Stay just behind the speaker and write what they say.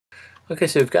Okay,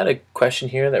 so we've got a question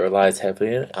here that relies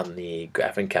heavily on the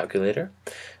graphing calculator.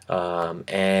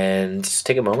 And just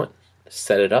take a moment,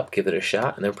 set it up, give it a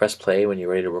shot, and then press play when you're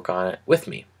ready to work on it with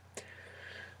me.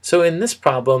 So in this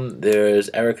problem, there's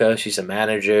Erica. She's a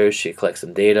manager. She collects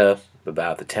some data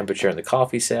about the temperature and the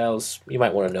coffee sales. You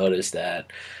might want to notice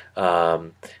that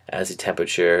as the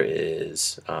temperature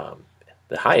is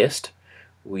the highest,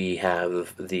 we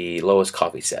have the lowest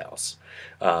coffee sales.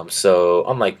 So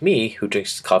unlike me, who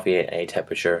drinks coffee at any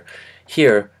temperature,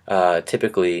 here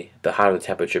typically the hotter the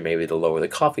temperature, maybe the lower the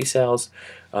coffee sales.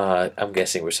 I'm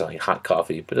guessing we're selling hot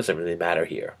coffee, but it doesn't really matter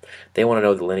here. They want to know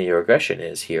what the linear regression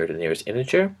is here to the nearest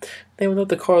integer. They want to know what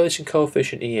the correlation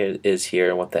coefficient is here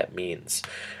and what that means.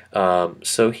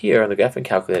 So here on the graphing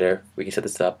calculator, we can set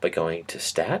this up by going to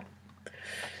Stat,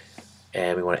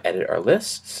 and we want to edit our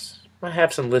lists. I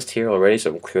have some lists here already, so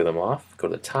I'm going to clear them off. Go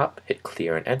to the top, hit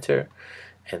clear and enter,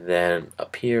 and then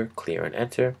up here, clear and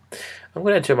enter. I'm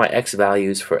going to enter my x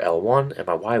values for L1 and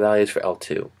my y values for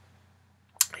L2.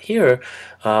 Here,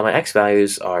 my x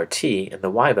values are t, and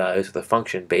the y values are the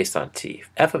function based on t.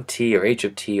 F of t or h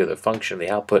of t or the function of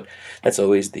the output, that's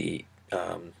always the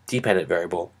dependent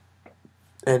variable.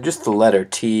 And just the letter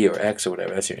t or x or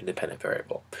whatever, that's your independent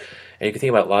variable. And you can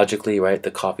think about it logically, right? The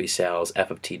coffee sales,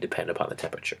 f of t, depend upon the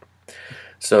temperature.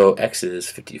 So x is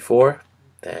 54,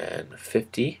 then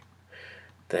 50,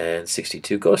 then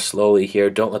 62. Go slowly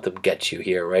here. Don't let them get you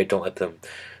here, right? Don't let them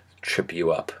trip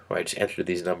you up, right? Just enter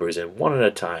these numbers in one at a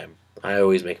time. I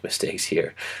always make mistakes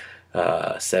here.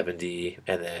 70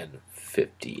 and then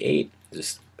 58.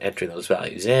 Just entering those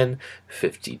values in.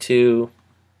 52,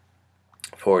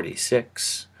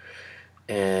 46,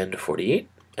 and 48.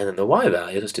 And then the y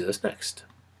values, let's do this next.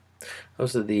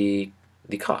 Those are the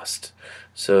cost.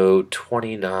 So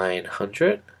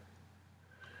 2,900,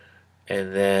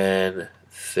 and then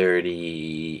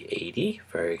 3080,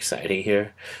 very exciting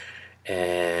here,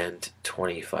 and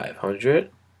 2,500,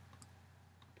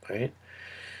 right?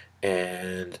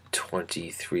 And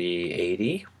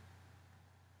 2,380.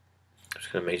 I'm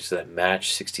just going to make sure that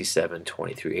match 67,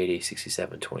 2,380,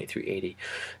 67, 2,380.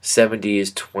 70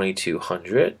 is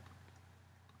 2,200.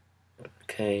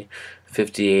 Okay,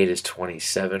 58 is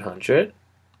 2,700.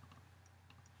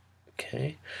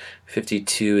 Okay,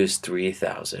 52 is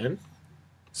 3,000.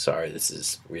 Sorry, this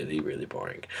is really, really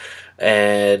boring.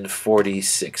 And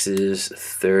 46 is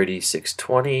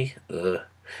 3,620.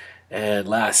 And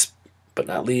last but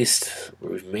not least,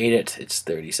 we've made it. It's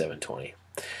 3,720.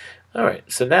 All right,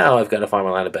 so now I've got to find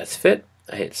my line of best fit.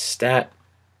 I hit Stat,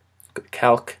 go to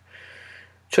Calc.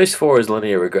 Choice 4 is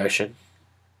linear regression.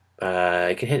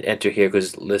 I can hit enter here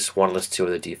because list 1 and list 2 are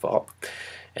the default.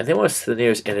 And they want us to the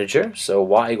nearest integer, so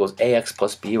y equals ax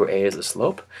plus b, where a is the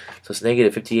slope. So it's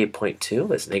negative 58.2,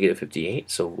 that's negative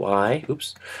 58. So y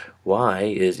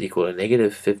is equal to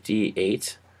negative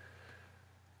 58,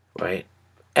 right,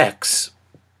 x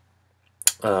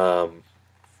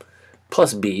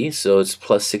plus b, so it's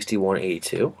plus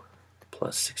 6182,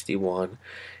 plus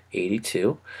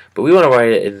 6182. But we want to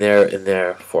write it in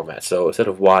their format. So instead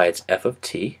of y, it's f of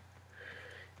t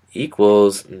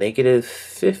equals negative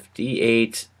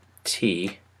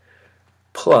 58t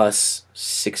plus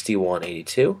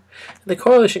 6182. And the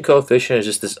correlation coefficient is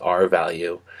just this r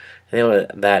value. And they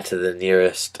want that to the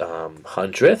nearest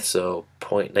hundredth, so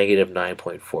negative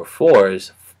 9.44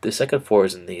 is the second 4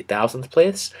 is in the thousandth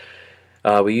place.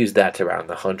 We use that to round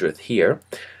the hundredth here.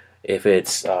 If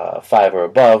it's 5 or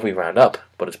above, we round up,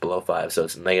 but it's below 5, so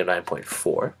it's negative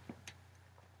 9.4.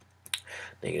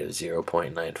 Negative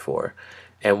 0.94.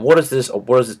 And what is this?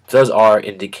 Does R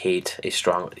indicate a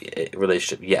strong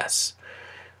relationship? Yes,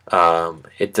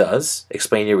 it does.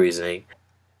 Explain your reasoning.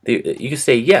 You can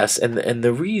say yes, and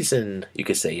the reason you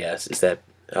can say yes is that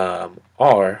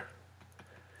R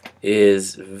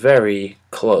is very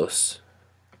close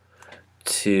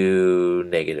to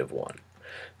negative 1.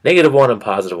 Negative 1 and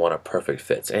positive 1 are perfect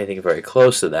fits. Anything very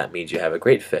close to that means you have a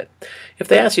great fit. If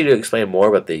they ask you to explain more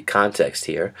about the context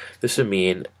here, this would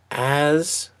mean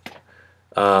as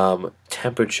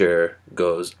temperature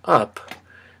goes up,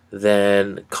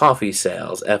 then coffee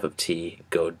sales, f of t,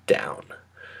 go down.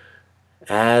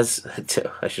 I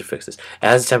should fix this.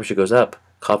 As the temperature goes up,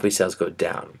 coffee sales go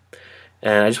down.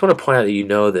 And I just want to point out that you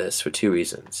know this for two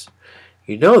reasons.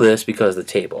 You know this because of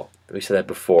the table. We said that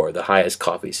before. The highest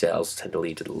coffee sales tend to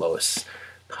lead to the lowest.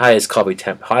 Highest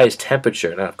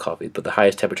temperature, not coffee, but the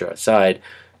highest temperature outside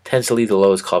tends to lead to the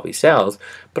lowest coffee sales.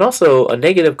 But also, a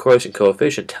negative correlation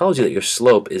coefficient tells you that your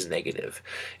slope is negative.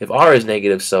 If R is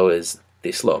negative, so is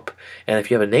the slope. And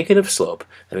if you have a negative slope,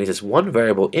 that means as one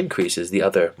variable increases, the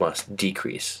other must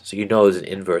decrease. So you know there's an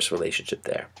inverse relationship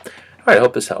there. All right, I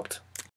hope this helped.